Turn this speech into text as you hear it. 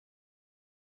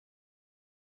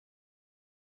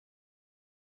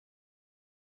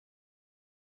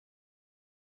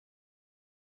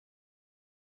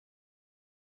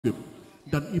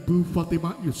dan Ibu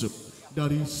Fatima Yusuf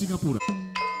dari Singapura.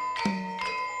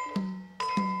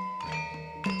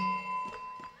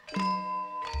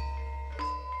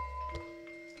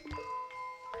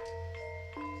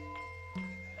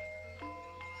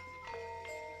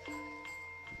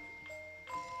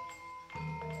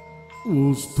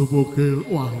 Wus dumugi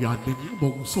wahyaning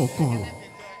mangsa kala.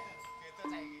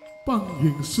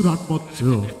 Pangging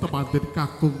Suratmaja temanten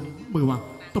kakung mewah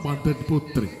temanten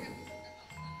putri.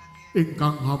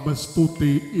 Ingkang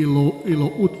hamestuti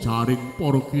ilo-ilo ujaring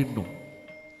para kina.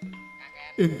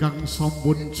 Ingkang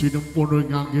sampun jinempuna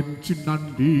nganggen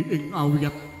jinandi ing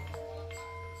awiyat.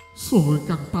 Saha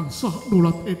ingkang tansah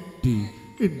nulat edi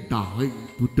endahing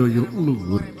budaya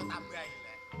luhur.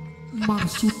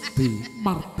 Marsudi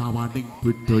martawaning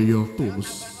budaya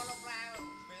tulus.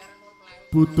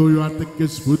 Budaya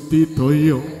ateges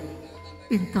budidaya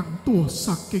ingkang tuwa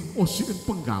saking osiken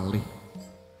penggalih.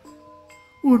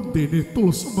 Undene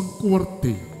tulus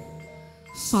mengkuwerti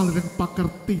saliring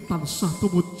pakerti tansah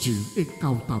tumuju ing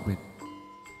kautamen.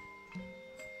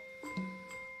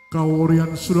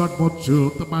 Kawurian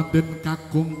Suratmaja temanten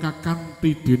kakung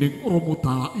kakanthi dening Rama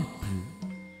Dala Ibu.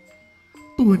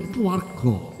 Tuwin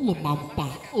keluarga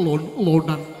lumampah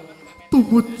lon-lonan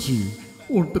tumuju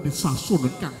wonten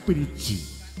sasunan kang piriji.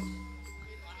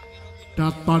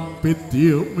 Datan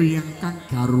bedya miyang kang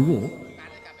garwa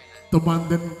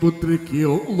temanten putri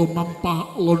Gio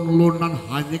lumampah lon-lonan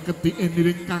hanya ketike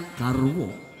niring kang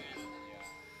garwa.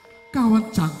 Kawan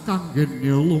jangkang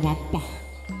gene lumampah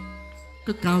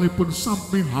kekalipun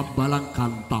sami hambalang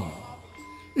gantal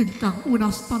ingkang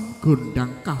winastan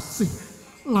gondang kasih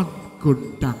lan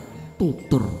gondang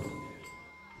tutur.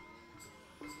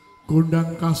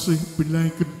 Gondang kasih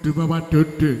bilai gedhe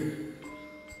mawadode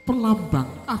pelambang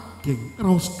ageng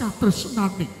raos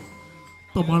katresnaning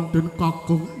temanten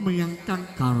kakung miyang kang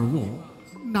garwa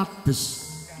nades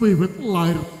wiwit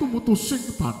lair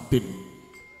tumutusing batin.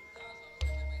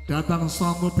 Datang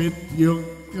sama bedya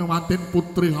kemanten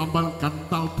putri hambal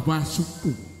gantal dua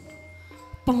suku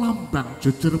pelambang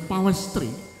jejer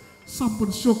pawestri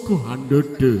sampun syoga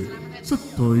handhede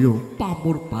sedaya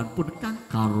pamurbanipun kang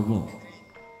garwa.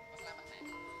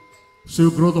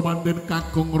 Sugra temanten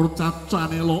kakung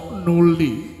rucacane lo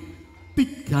nuli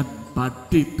tigan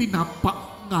badhe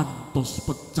tinapak ngantos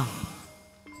pecah.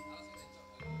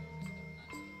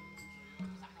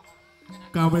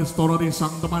 Kawestara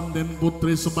risang temanten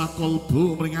putri sembakol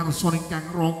bu mringarsa ingkang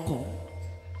raka.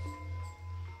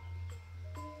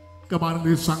 Kemarin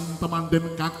risang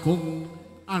temanten kakung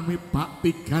ami bak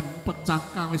tigan pecah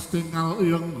kawis tingal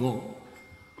irengga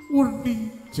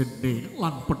werni jene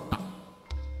lan pethak.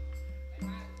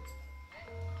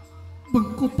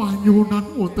 Mengko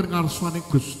panyuwunan wonten ngarsaning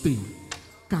Gusti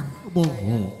kang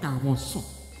Maha Kawasa.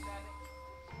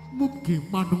 Mugi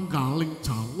manunggaling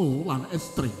jalo lan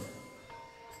estri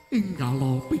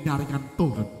inggalo pinyaringan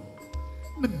turun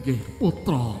nenggih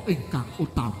putra ingkang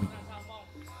utami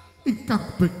ingkang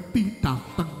bekti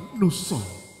dhateng nusa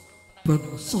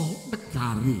bangsa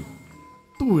negari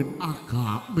tuwin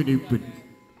aga minipin.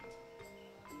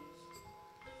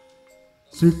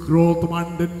 Sigra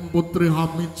temanten putri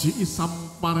hamiji isam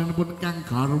parenipun kang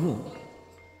garwa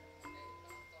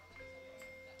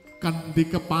kanthi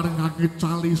keparengake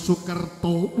cali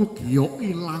Sukerta ugiya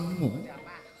ilangu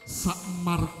sak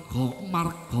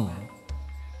marga-marga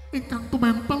ingkang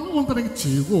tumempel wonten ing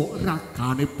jiwa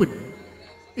raganipun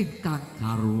ingkang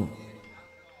garwa.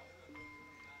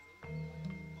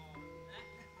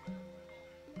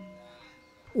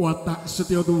 Watak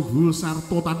setya tuhu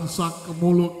sarta tansah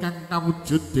kemula kang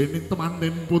kawujud dening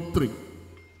temanten putri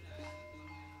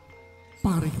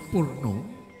paripurna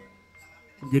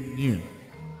nggih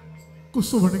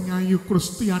kusuwaning ayu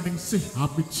Kristianing sih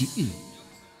hamiji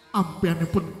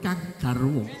ampianipun kang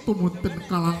garwa tumunten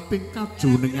kalanting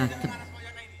kajuningaken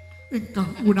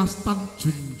ingkang winastan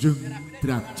junjung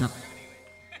derajat.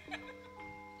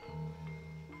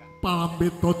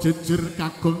 Palambeta jejer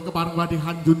kagem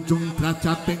keparwadihan junjung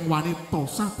drajating wanita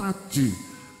satraji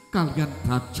kalian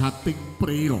drajating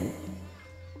priya.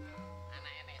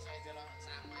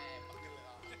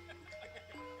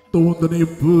 Tuwuntun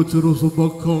ibu juru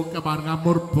sumbaga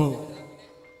keparengamurba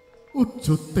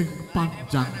wujuting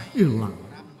panjang ilang.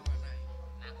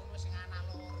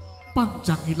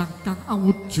 Panjang ilang kang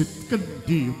awujud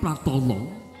kendi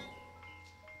pratala.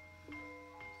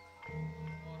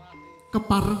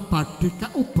 Kepareng badhe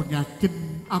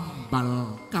kaubengaken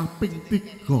ambal kaping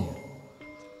 3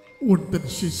 wonten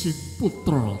sisih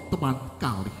putra teman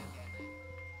kalih.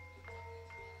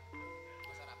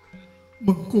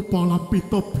 Mengko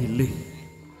palampita bilih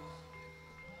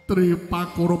Tri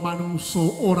pakara manungsa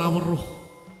ora weruh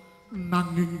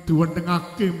nanging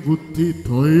diwenengake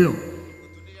budidaya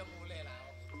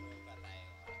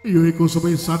ya iku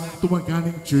sepisan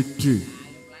tumekaning jeje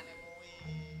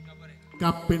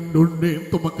kapindhone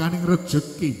tumekaning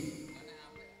rejeki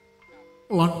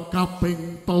lan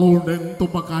kaping telune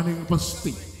tumekaning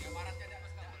pesti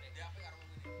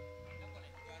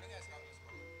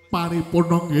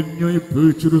paripurna ngenya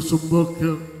Ibu Juru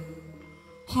Sumbaga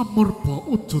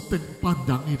hamurba ujuting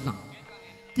pandang ilang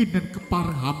kinen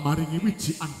keparham maringi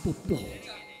wijian pupuh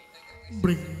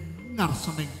mring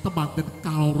ngarsaning temanten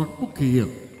kaloron mugia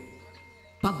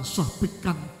tansah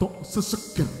pikantuk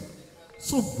seseger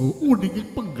sungguh uningi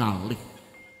penggalih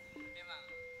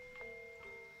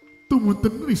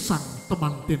tumuntun risang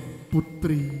temanten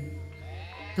putri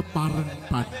kepareng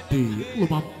badhe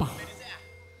lumampah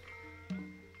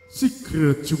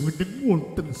sigra jumeneng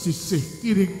wonten sisih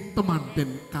kiring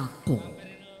temanten kakung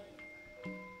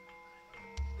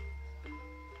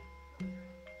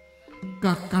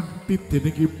kakanthi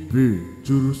dening Ibu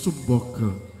Juru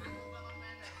Sumbaga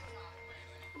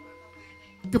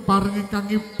kepareng ingkang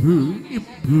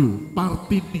Ibu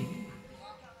Partini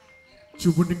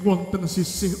jumeneng wonten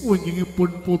sisih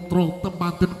wingingipun putra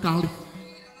temanten kalih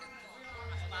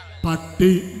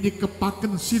badhe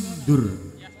nyikepaken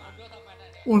sindur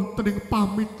wonten ing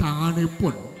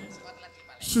pamidanganipun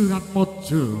surat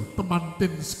mojo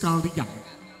temanten sekalian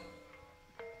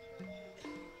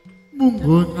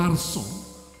munggo ngarsa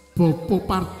Bapa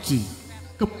Parji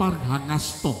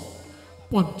keparhangasta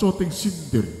panca ting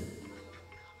sindur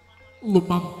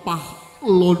lumampah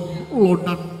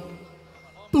lon-lonan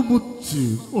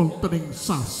tumuju wonten ing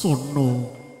sasana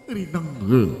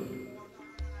rinengga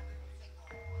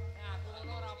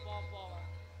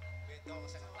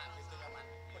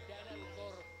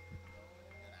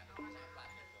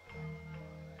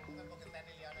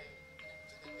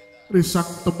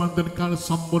risang temanten kali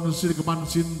sampun sirikepan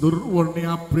sindur warni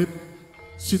abrit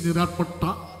siniran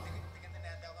petak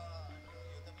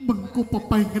mengku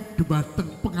pepainget dumateng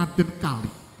pengantin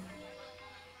kali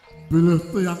bila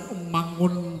tiang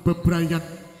emangun bebrayan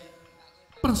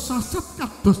persasat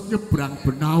kados nyebrang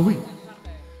benawi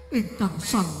ingkang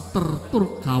santer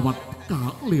tur gawat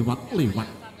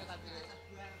kalewat-lewat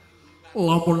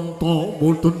lamun to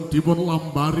mudun dipun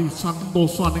lambari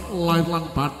santosaning lair lan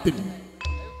batin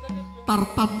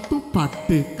tartamtu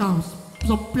badhe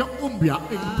kasempyok ombyak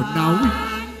ing benawi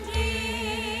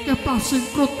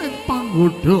kepasingkrut ing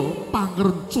panggoda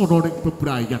pangrencana ning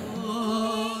bebrayan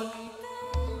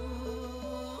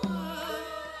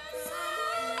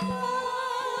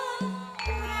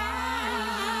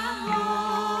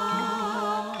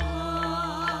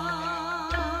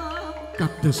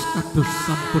kados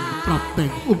sampun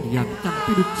prapteng umyan kang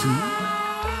pinuji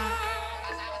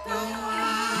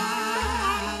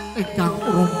ingkang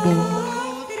Rama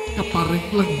keparing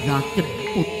lenggaken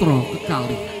putra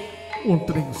kekalih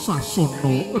wonten ing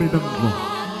sasana rinengga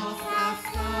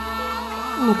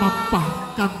lumampah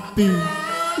kanthi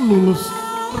lulus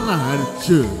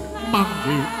raharja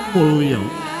mangke mulya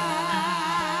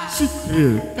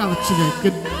sigra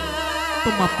kalajengaken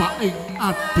tumapaking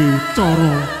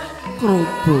adicara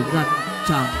krobongan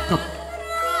jangkep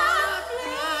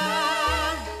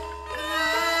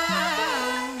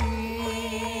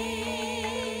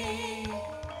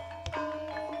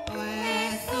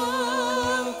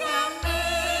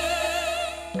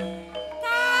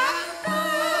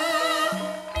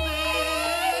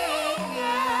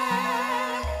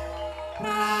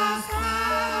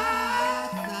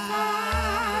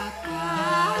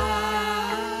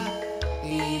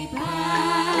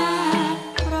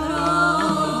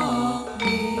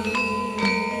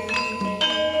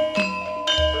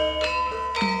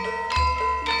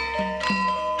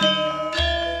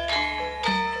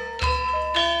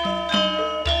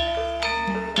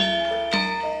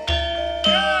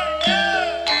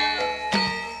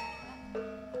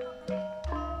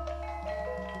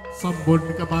sampun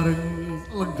kemarin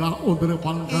lenggah under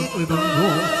pangkat rinengga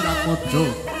Srakojo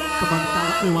teman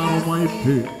kalih warama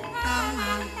Ibu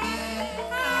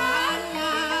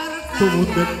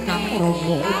tumuntun Kang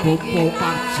Rama Bapa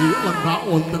Parji lenggah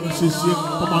wonten sisih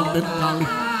temanten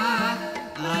kalih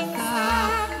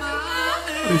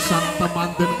risang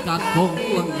temanten kakung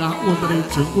lenggah wonten ing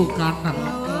jengku kanan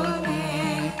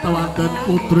temanten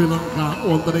putri lenggah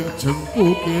wonten ing jengku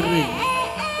kiri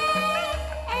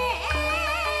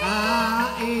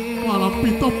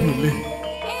pita bilih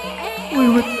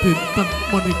wiwit dinten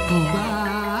menika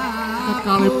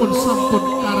kekalipun sampun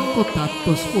karengku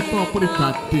dados putra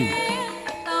pribadi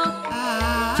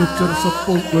jejer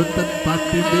sepuh boten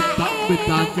badhe midak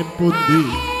bedaken pundi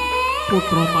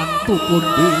putra mantu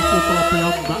pundi putra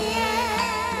piyambak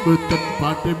Boten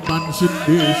badhe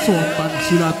mansinde sontan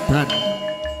siladan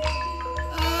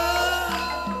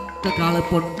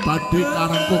kekalipun badhe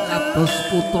karangku kados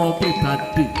putra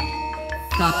pribadi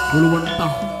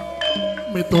kagulwentah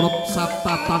miturut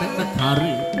satataning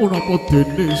negari punapa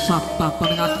dene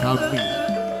satataning agami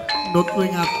nut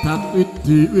wing adat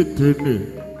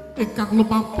widi-widene ingkang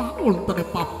lumampah wonten ing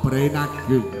pabrèn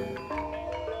ageng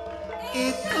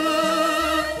itu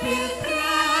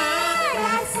filtrasi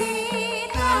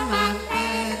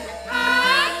temanten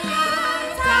anyar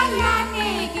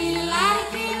sayane kilar-kilar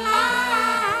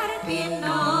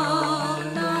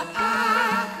pinono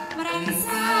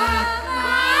merengsek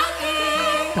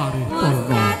makin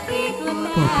paripurna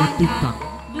bapak timbang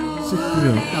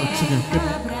segera kaljengaken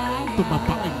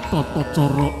tumapak ing tata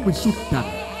cara wisudan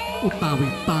utawi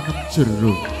tanem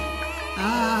jero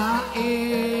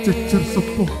jejer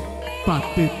sepuh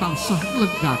badhe tansah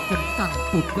lenggaken kang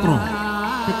putra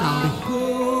kekalih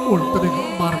wonten ing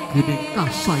margining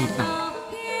kasainan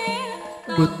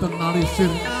boten nalisir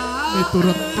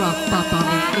miturut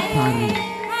pratataning negari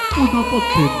punapa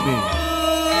dene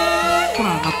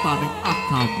pranataning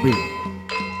agami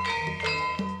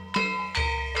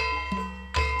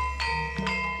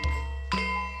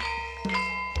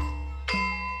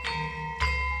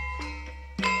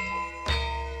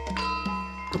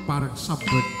kepareng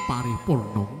samben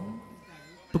paripurna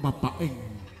tumapak ing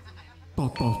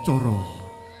tata cara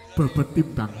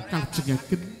bebetimbang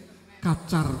kajengaken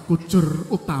kacar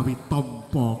kucur utawi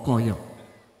tampa kaya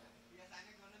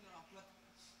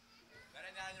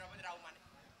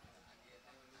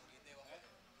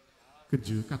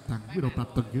Kenju kadang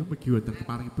Randublatung nggih mugi wonten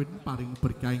keparengipun paring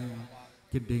berkahing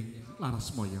gending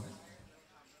laras moyo.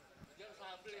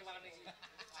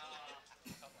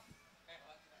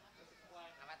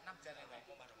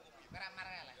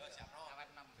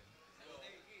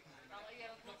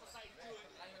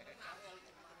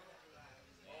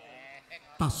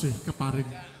 Tasih keparing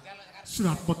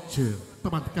surat peje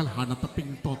teman kalhana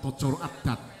teping tata cara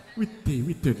adat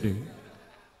widi-widene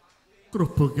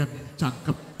kerobongan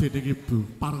jangkep dening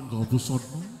Ibu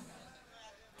Paranggawisana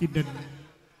kinden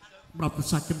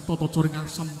mrabesaken tata cara ingkang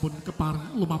sampun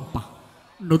kepareng lumampah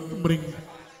nut mring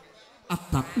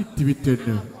adat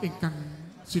widi-widene ingkang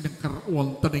sinengker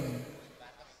wonten ing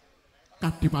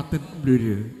Kadipaten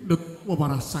Blora nut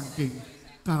wewarah saking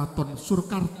Karaton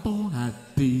Surkarto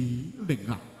Hadi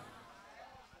Ningrat.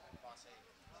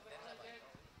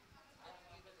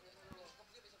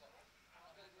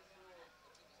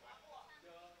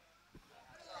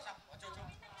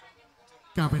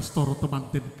 Kawestara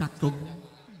temanten kakung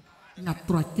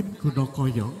ngaturaken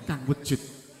gunakaya kang wujud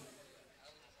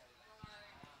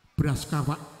beras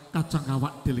kawak, kacang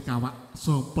kawak, deli kawak,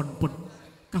 sampun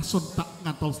kasontak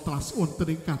ngantos telas wonten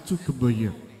ing kaju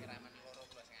gembaya.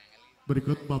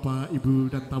 Berikut Bapak,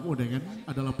 Ibu, dan tamu undangan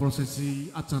adalah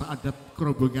prosesi acara adat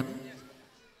kerobongan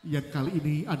yang kali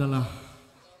ini adalah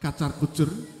kacar kucur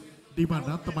di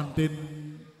mana temanten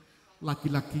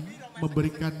laki-laki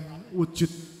memberikan wujud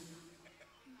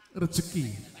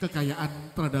rezeki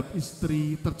kekayaan terhadap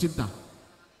istri tercinta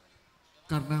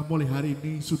karena mulai hari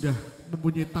ini sudah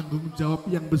mempunyai tanggung jawab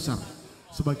yang besar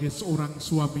sebagai seorang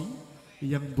suami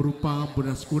yang berupa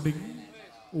beras kuning,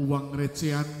 uang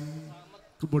recehan,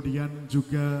 kemudian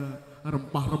juga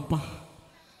rempah-rempah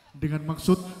dengan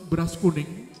maksud beras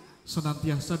kuning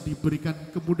senantiasa diberikan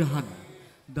kemudahan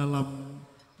dalam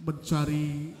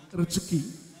mencari rezeki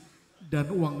dan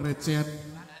uang recehan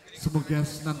semoga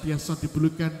senantiasa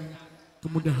diberikan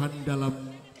kemudahan dalam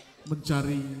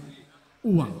mencari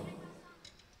uang.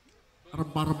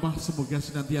 Rempah-rempah semoga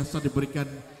senantiasa diberikan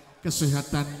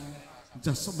kesehatan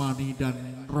jasmani dan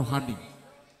rohani.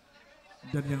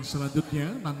 Dan yang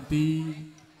selanjutnya nanti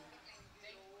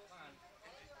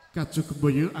kaju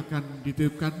gembaya akan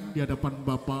dititipkan di hadapan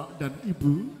Bapak dan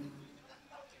Ibu,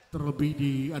 terlebih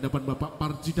di hadapan Bapak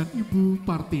Parji dan Ibu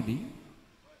Partini,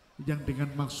 yang dengan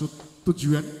maksud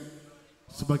tujuan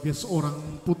sebagai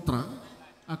seorang putra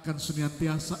akan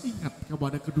senantiasa ingat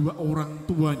kepada kedua orang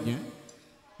tuanya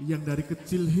yang dari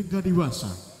kecil hingga dewasa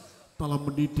telah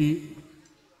mendidik,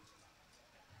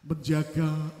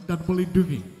 menjaga dan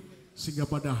melindungi sehingga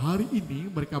pada hari ini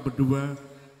mereka berdua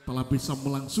telah bisa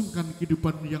melangsungkan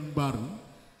kehidupan yang baru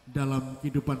dalam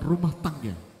kehidupan rumah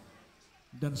tangga.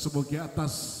 Dan semoga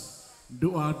atas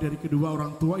doa dari kedua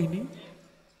orang tua ini,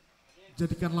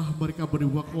 jadikanlah mereka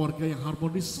berdua keluarga yang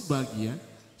harmonis, bahagia,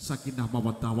 sakinah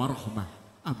mawaddah warahmah.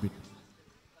 Amin.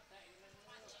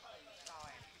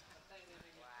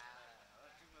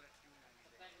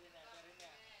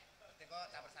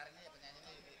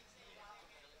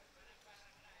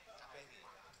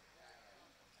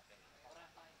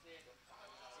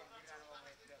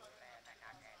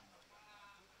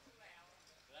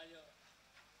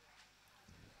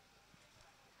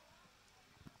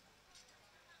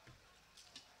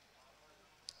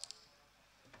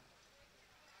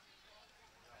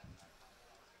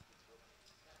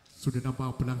 Sudah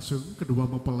nampak berlangsung, kedua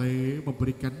mempelai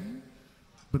memberikan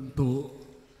bentuk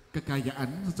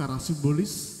kekayaan secara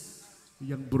simbolis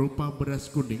yang berupa beras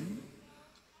kuning,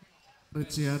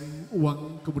 recehan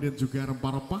uang, kemudian juga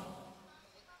rempah-rempah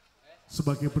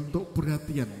sebagai bentuk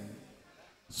perhatian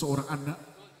seorang anak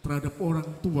terhadap orang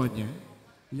tuanya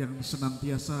yang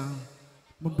senantiasa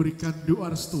memberikan doa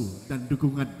restu dan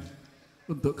dukungan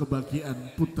untuk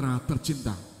kebahagiaan putra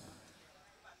tercinta.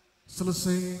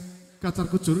 Selesai kacar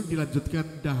kucur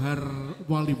dilanjutkan dahar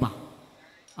walimah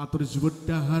atau disebut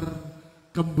dahar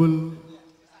kembul.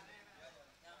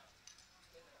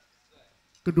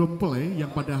 Kedua mempelai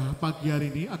yang pada pagi hari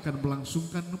ini akan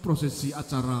melangsungkan prosesi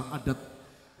acara adat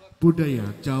budaya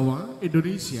Jawa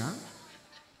Indonesia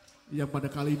yang pada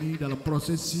kali ini dalam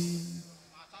prosesi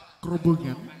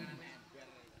kerobongan.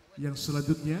 Yang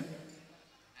selanjutnya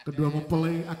kedua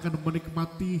mempelai akan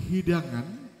menikmati hidangan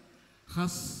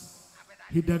khas,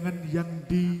 hidangan yang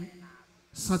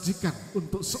disajikan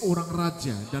untuk seorang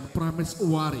raja dan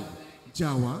prameswari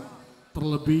Jawa,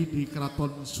 terlebih di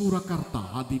Keraton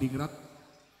Surakarta Hadiningrat.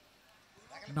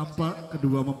 Nampak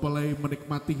kedua mempelai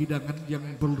menikmati hidangan yang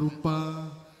berupa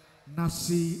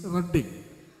nasi rending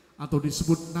atau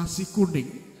disebut nasi kuning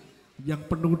yang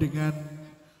penuh dengan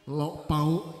lauk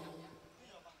pauk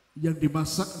yang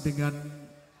dimasak dengan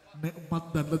nikmat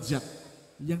dan lezat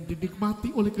yang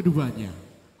dinikmati oleh keduanya.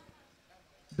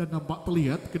 Dan nampak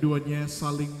terlihat keduanya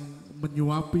saling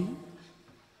menyuapi,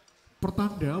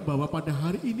 pertanda bahwa pada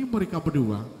hari ini mereka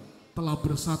berdua telah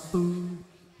bersatu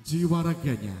jiwa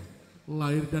raganya,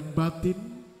 lahir dan batin,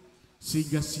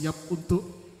 sehingga siap untuk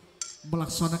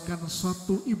melaksanakan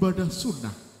suatu ibadah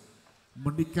sunnah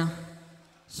menikah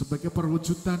sebagai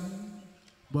perwujudan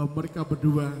bahwa mereka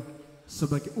berdua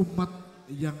sebagai umat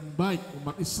yang baik,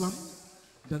 umat Islam,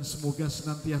 dan semoga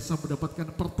senantiasa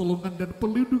mendapatkan pertolongan dan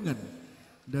perlindungan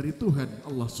dari Tuhan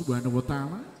Allah Subhanahu wa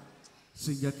Ta'ala,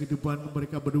 sehingga kehidupan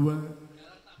mereka berdua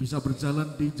bisa berjalan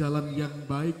di jalan yang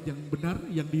baik, yang benar,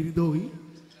 yang diridhoi,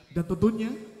 dan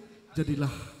tentunya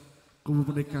jadilah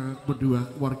mereka berdua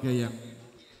keluarga yang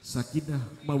sakinah,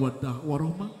 mawaddah,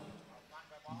 warahmah,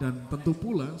 dan tentu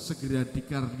pula segera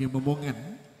dikaruniai momongan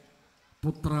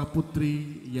putra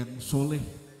putri yang soleh,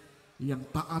 yang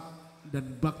taat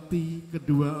dan bakti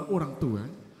kedua orang tua,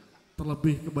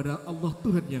 terlebih kepada Allah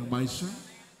Tuhan yang Maha Esa,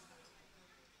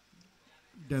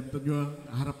 dan tentunya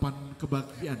harapan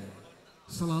kebahagiaan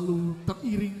selalu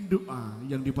teriring doa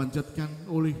yang dipanjatkan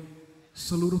oleh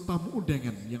seluruh tamu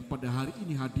undangan yang pada hari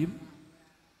ini hadir,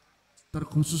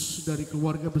 terkhusus dari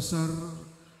keluarga besar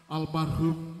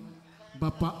almarhum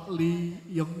Bapak Lee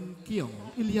Yong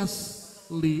Kiong Ilyas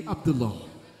Lee Abdullah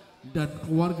dan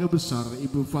keluarga besar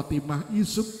Ibu Fatimah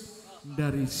Yusuf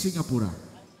dari Singapura.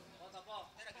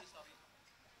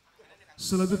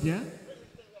 Selanjutnya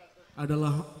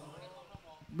adalah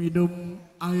minum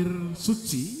air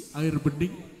suci, air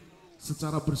bening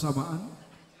secara bersamaan.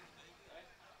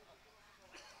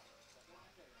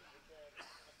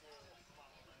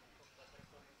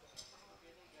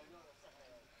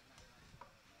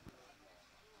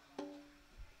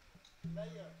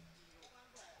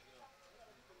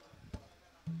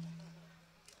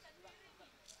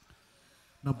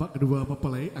 Nampak kedua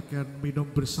mempelai akan minum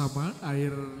bersama air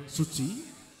suci,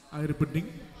 air bening,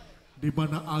 di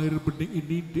mana air bening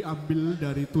ini diambil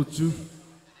dari 7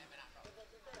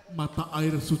 mata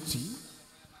air suci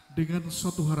dengan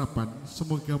suatu harapan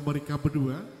semoga mereka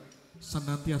berdua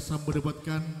senantiasa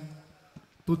mendapatkan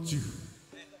 7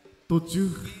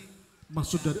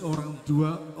 maksud dari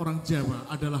orang Jawa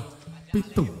adalah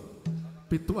pitu.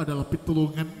 Pitu adalah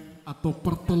pitulungan atau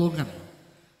pertolongan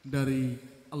dari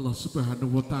Allah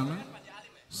Subhanahu wa Ta'ala,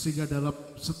 sehingga dalam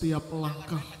setiap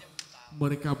langkah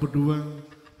mereka berdua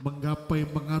menggapai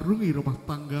mengarungi rumah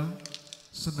tangga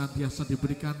senantiasa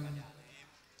diberikan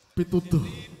pitutuh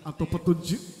atau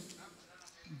petunjuk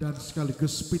dan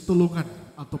sekaligus pitulungan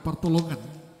atau pertolongan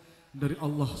dari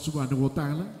Allah Subhanahu wa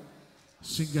Ta'ala,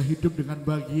 sehingga hidup dengan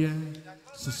bahagia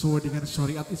sesuai dengan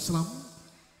syariat Islam,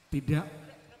 tidak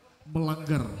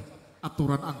melanggar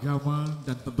aturan agama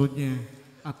dan tentunya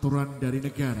aturan dari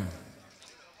negara.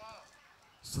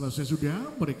 Selesai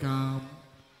sudah mereka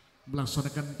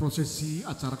melaksanakan prosesi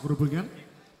acara kerubungan,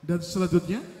 dan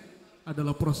selanjutnya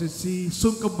adalah prosesi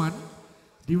sungkeman,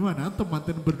 di mana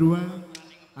teman-teman berdua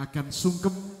akan sungkem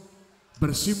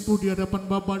bersimpu di hadapan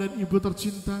bapak dan ibu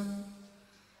tercinta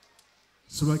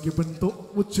sebagai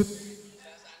bentuk wujud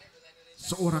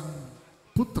seorang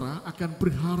putra akan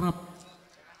berharap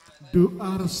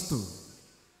doa restu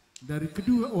dari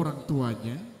kedua orang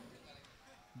tuanya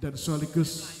dan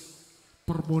sekaligus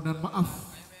permohonan maaf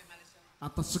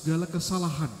atas segala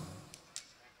kesalahan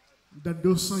dan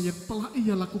dosa yang telah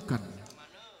ia lakukan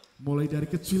mulai dari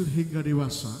kecil hingga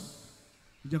dewasa,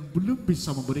 yang belum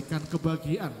bisa memberikan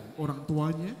kebahagiaan orang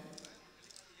tuanya,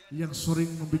 yang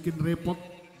sering membuat repot,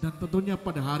 dan tentunya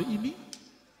pada hari ini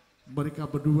mereka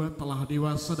berdua telah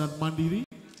dewasa dan mandiri.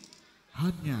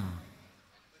 Hanya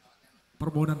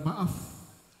permohonan maaf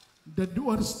dan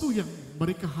doa restu yang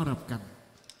mereka harapkan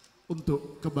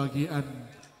untuk kebahagiaan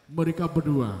mereka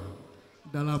berdua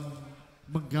dalam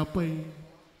menggapai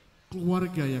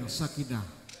keluarga yang sakinah,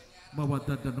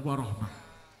 mawaddah dan warahmah.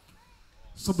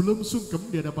 Sebelum sungkem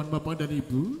di hadapan Bapak dan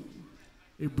Ibu,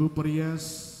 Ibu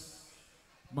Perias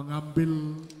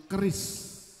mengambil keris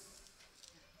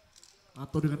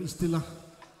atau dengan istilah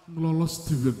ngelolos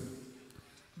deweng,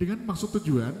 dengan maksud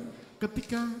tujuan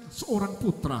ketika seorang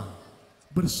putra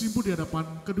bersimpu di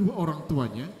hadapan kedua orang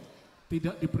tuanya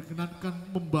tidak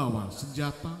diperkenankan membawa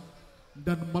senjata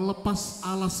dan melepas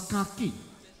alas kaki.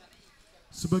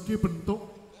 Sebagai bentuk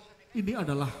ini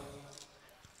adalah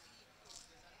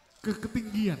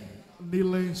ketinggian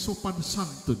nilai sopan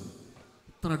santun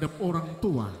terhadap orang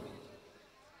tua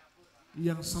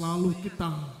yang selalu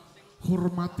kita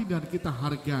hormati dan kita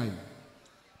hargai,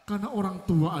 karena orang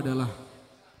tua adalah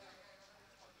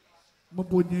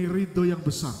mempunyai ridho yang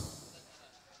besar,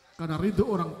 karena ridho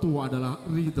orang tua adalah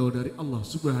ridho dari Allah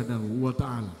Subhanahu wa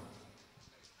Ta'ala.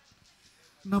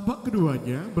 Nampak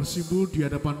keduanya bersimpu di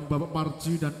hadapan Bapak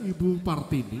Parji dan Ibu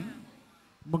Partini,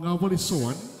 mengawali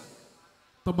sowan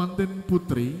temanten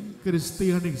putri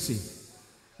Kristianingsih,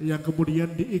 yang kemudian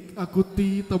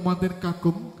diikuti temanten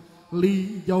kakung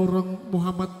Li Yaureng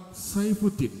Muhammad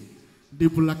Saifuddin di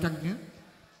belakangnya,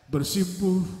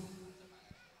 bersimpuh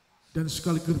dan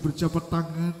sekaligus berjabat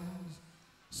tangan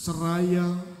seraya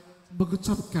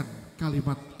mengucapkan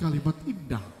kalimat-kalimat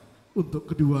indah untuk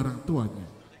kedua orang tuanya.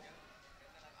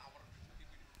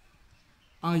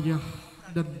 Ayah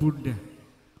dan bunda,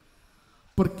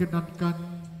 perkenankan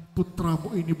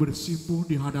putramu ini bersimpuh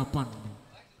di hadapanmu,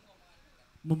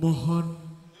 memohon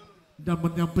dan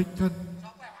menyampaikan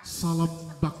salam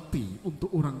bakti untuk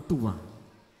orang tua.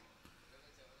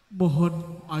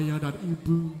 Mohon ayah dan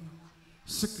ibu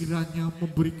sekiranya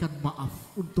memberikan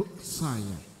maaf untuk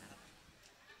saya.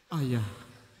 Ayah,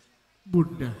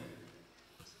 bunda,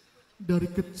 dari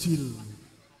kecil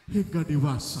hingga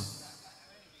dewasa,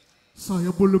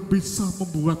 saya belum bisa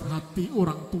membuat hati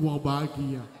orang tua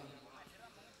bahagia.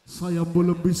 Saya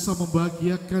belum bisa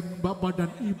membahagiakan bapak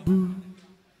dan ibu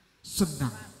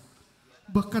senang.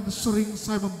 Bahkan sering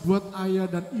saya membuat ayah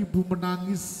dan ibu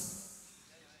menangis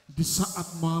di saat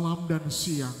malam dan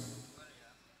siang.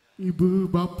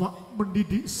 Ibu bapak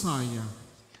mendidik saya,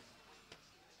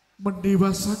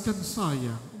 mendewasakan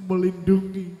saya,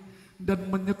 melindungi dan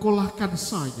menyekolahkan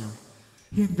saya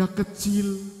hingga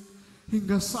kecil,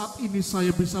 hingga saat ini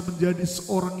saya bisa menjadi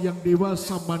seorang yang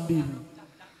dewasa mandiri.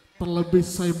 Terlebih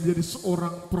saya menjadi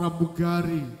seorang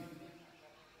pramugari,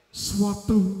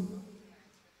 suatu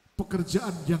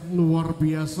pekerjaan yang luar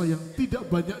biasa yang tidak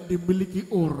banyak dimiliki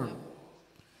orang.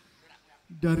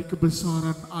 Dari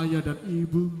kebesaran ayah dan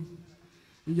ibu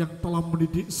yang telah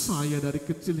mendidik saya dari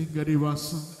kecil hingga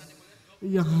dewasa,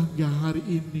 yang hingga hari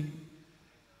ini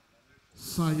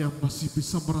saya masih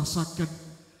bisa merasakan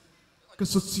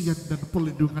kesucian dan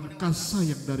perlindungan kasih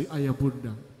sayang dari ayah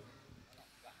bunda.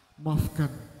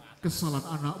 Maafkan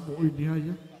kesalahan anakmu ini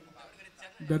ayah,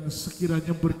 dan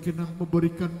sekiranya berkenan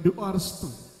memberikan doa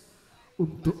restu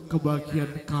untuk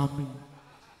kebahagiaan kami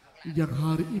yang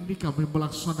hari ini kami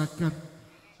melaksanakan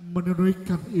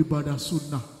menunaikan ibadah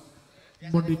sunnah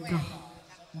menikah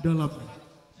dalam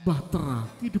bahtera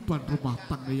kehidupan rumah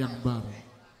tangga yang baru.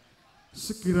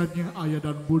 Sekiranya ayah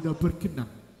dan bunda berkenan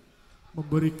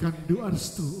memberikan doa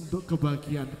restu untuk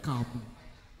kebahagiaan kami,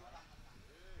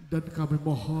 dan kami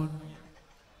mohon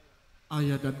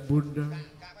ayah dan bunda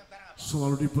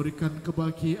selalu diberikan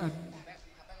kebahagiaan,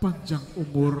 panjang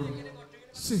umur,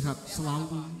 sehat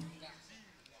selalu,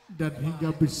 dan hingga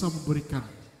bisa memberikan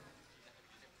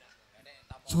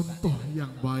contoh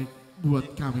yang baik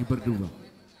buat kami berdua.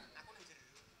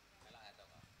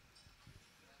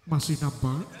 Masih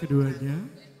nampak keduanya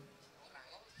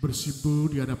bersimpu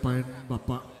di hadapan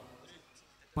Bapak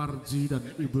Parji dan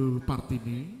Ibu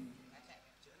Partini.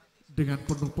 Dengan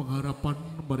penuh pengharapan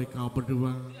mereka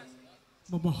berdua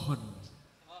memohon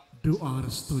doa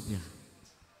restunya.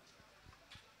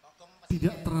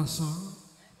 Tidak terasa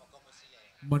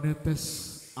menetes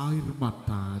air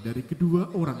mata dari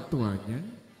kedua orang tuanya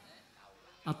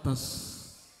atas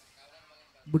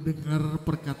mendengar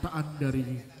perkataan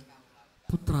dari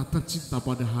putra tercinta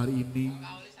pada hari ini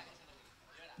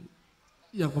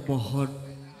yang memohon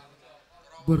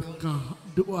berkah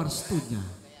doa restunya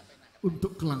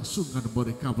untuk kelangsungan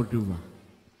mereka berdua.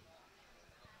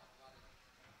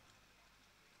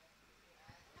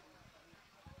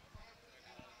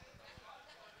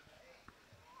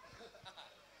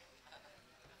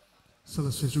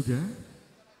 Selesai juga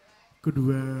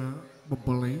kedua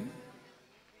mempelai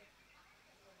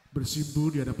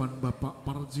bersimpu di hadapan Bapak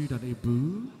Parji dan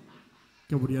Ibu,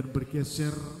 kemudian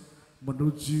bergeser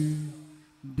menuju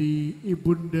di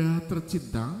ibunda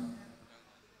tercinta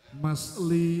Mas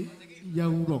Li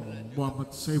Yaurong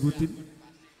Muhammad Saibuddin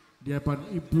di hadapan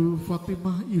Ibu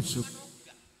Fatimah Yusuf.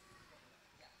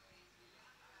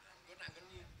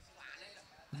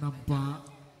 Nampak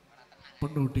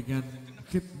penuh dengan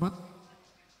khidmat.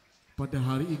 Pada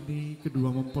hari ini kedua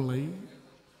mempelai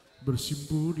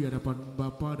bersimpu di hadapan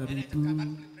Bapak dan Ibu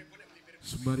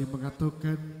sembari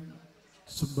mengatakan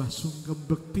sembah sungkem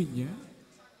bektinya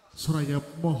seraya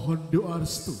mohon doa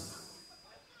restu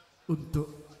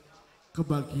untuk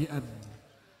kebahagiaan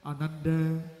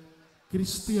Ananda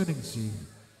Kristianingsih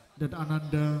dan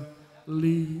Ananda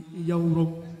Li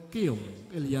Yaurong Keong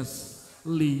alias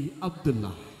Li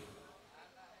Abdullah.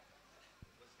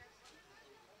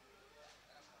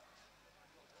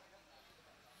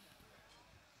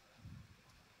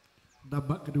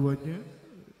 Nampak keduanya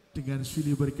dengan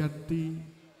silih berganti,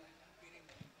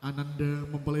 Ananda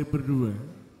mempelai berdua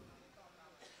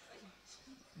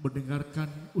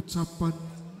mendengarkan ucapan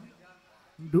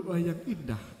doa yang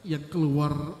indah yang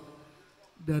keluar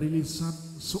dari lisan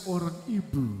seorang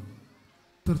ibu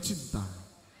tercinta,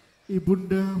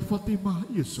 Ibunda Fatimah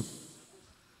Yusuf.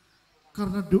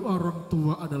 Karena doa orang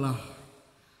tua adalah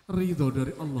ridho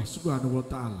dari Allah Subhanahu wa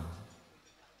taala.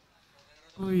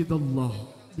 Ridho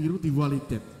Allah biru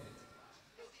diwalidat.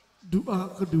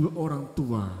 Doa kedua orang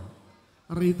tua,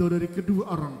 ridho dari kedua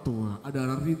orang tua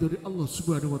adalah ridho dari Allah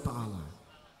Subhanahu wa taala.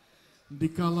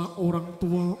 Dikala orang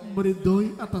tua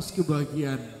meridhoi atas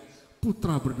kebahagiaan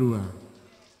putra berdua,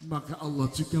 maka Allah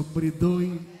juga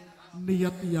meridhoi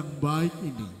niat yang baik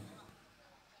ini.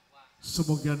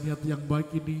 Semoga niat yang baik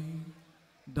ini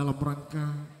dalam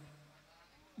rangka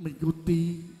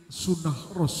mengikuti sunnah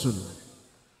Rasul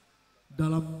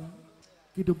dalam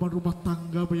kehidupan rumah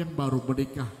tangga yang baru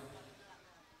menikah,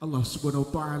 Allah Subhanahu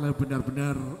wa taala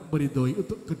benar-benar meridhoi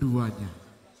untuk keduanya.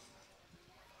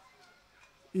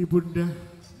 Ibunda,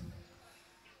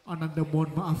 Ananda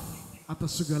mohon maaf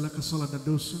atas segala kesalahan dan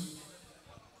dosa,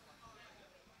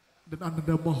 dan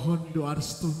Ananda mohon doa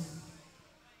restu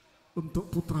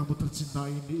untuk putramu tercinta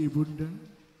ini. Ibunda,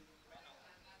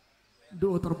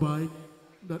 doa terbaik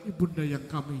dan Ibunda yang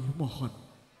kami mohon.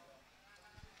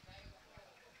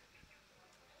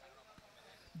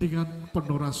 Dengan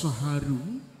penuh rasa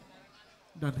haru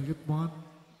dan hikmat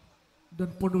dan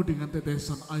penuh dengan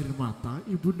tetesan air mata,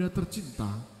 Ibunda tercinta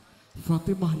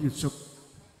Fatimah Yusuf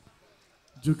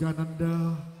juga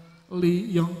Ananda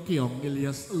Li Yong Keong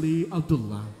alias Li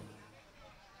Abdullah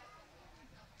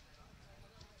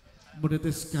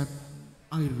meneteskan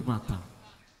air mata.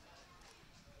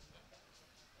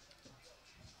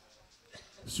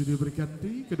 Sudah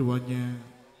berganti, keduanya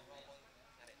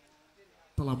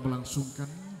telah melangsungkan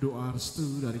doa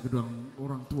restu dari kedua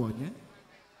orang tuanya,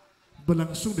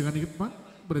 berlangsung dengan hikmat,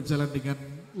 berjalan dengan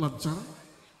lancar,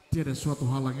 tiada suatu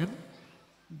halangan.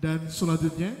 Dan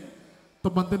selanjutnya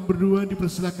teman-teman berdua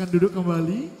dipersilakan duduk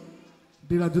kembali,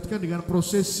 dilanjutkan dengan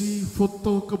prosesi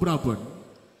foto keberabon.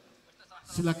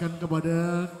 Silakan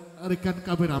kepada rekan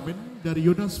kameramen dari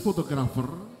Yonas Fotografer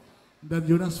dan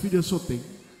Yonas Video Shooting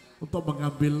untuk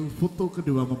mengambil foto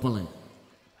kedua mempelai.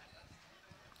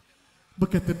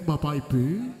 Begitu Bapak Ibu,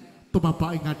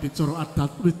 tumapak ingati coro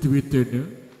adat widi-widene,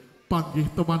 panggih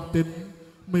temanten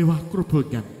mewah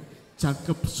kerubungan,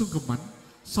 jangkep sungkeman,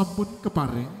 sampun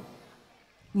keparing,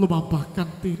 lumampah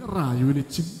kanthi rayu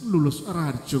licin lulus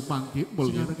rarjo panggih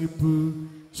mulya. Ibu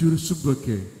juru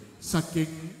sebagai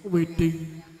saking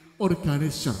wedding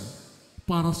organizer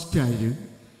paras gayu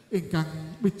ingkang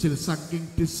mijil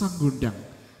saking Desa Gondang,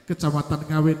 Kecamatan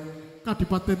Ngawit,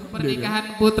 Kadipaten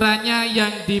Pernikahan putranya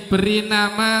yang diberi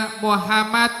nama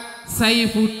Muhammad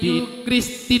Saifuddin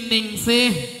Kristiningsih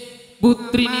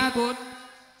putrinipun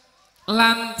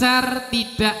lancar,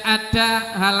 tidak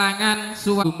ada halangan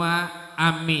suama,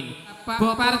 amin.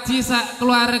 Bapak Parji sak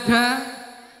keluarga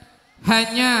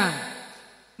hanya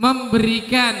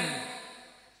memberikan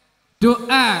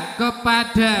doa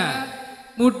kepada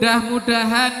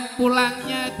mudah-mudahan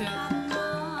pulangnya dan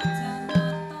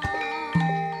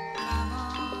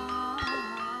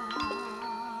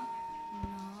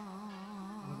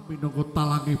minangka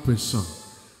talange besa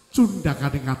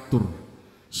cundakane ngatur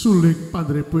suling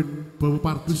pandheripun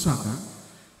Bapak Pardusana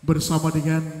bersama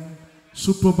dengan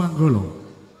Subo Manggolo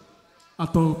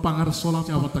atau Pangarsola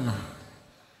Jawa Tengah.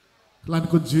 Lan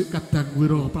kunjuk kadang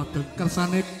wiro pradeng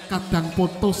kersane kadang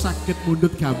foto sakit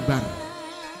mundut gambar.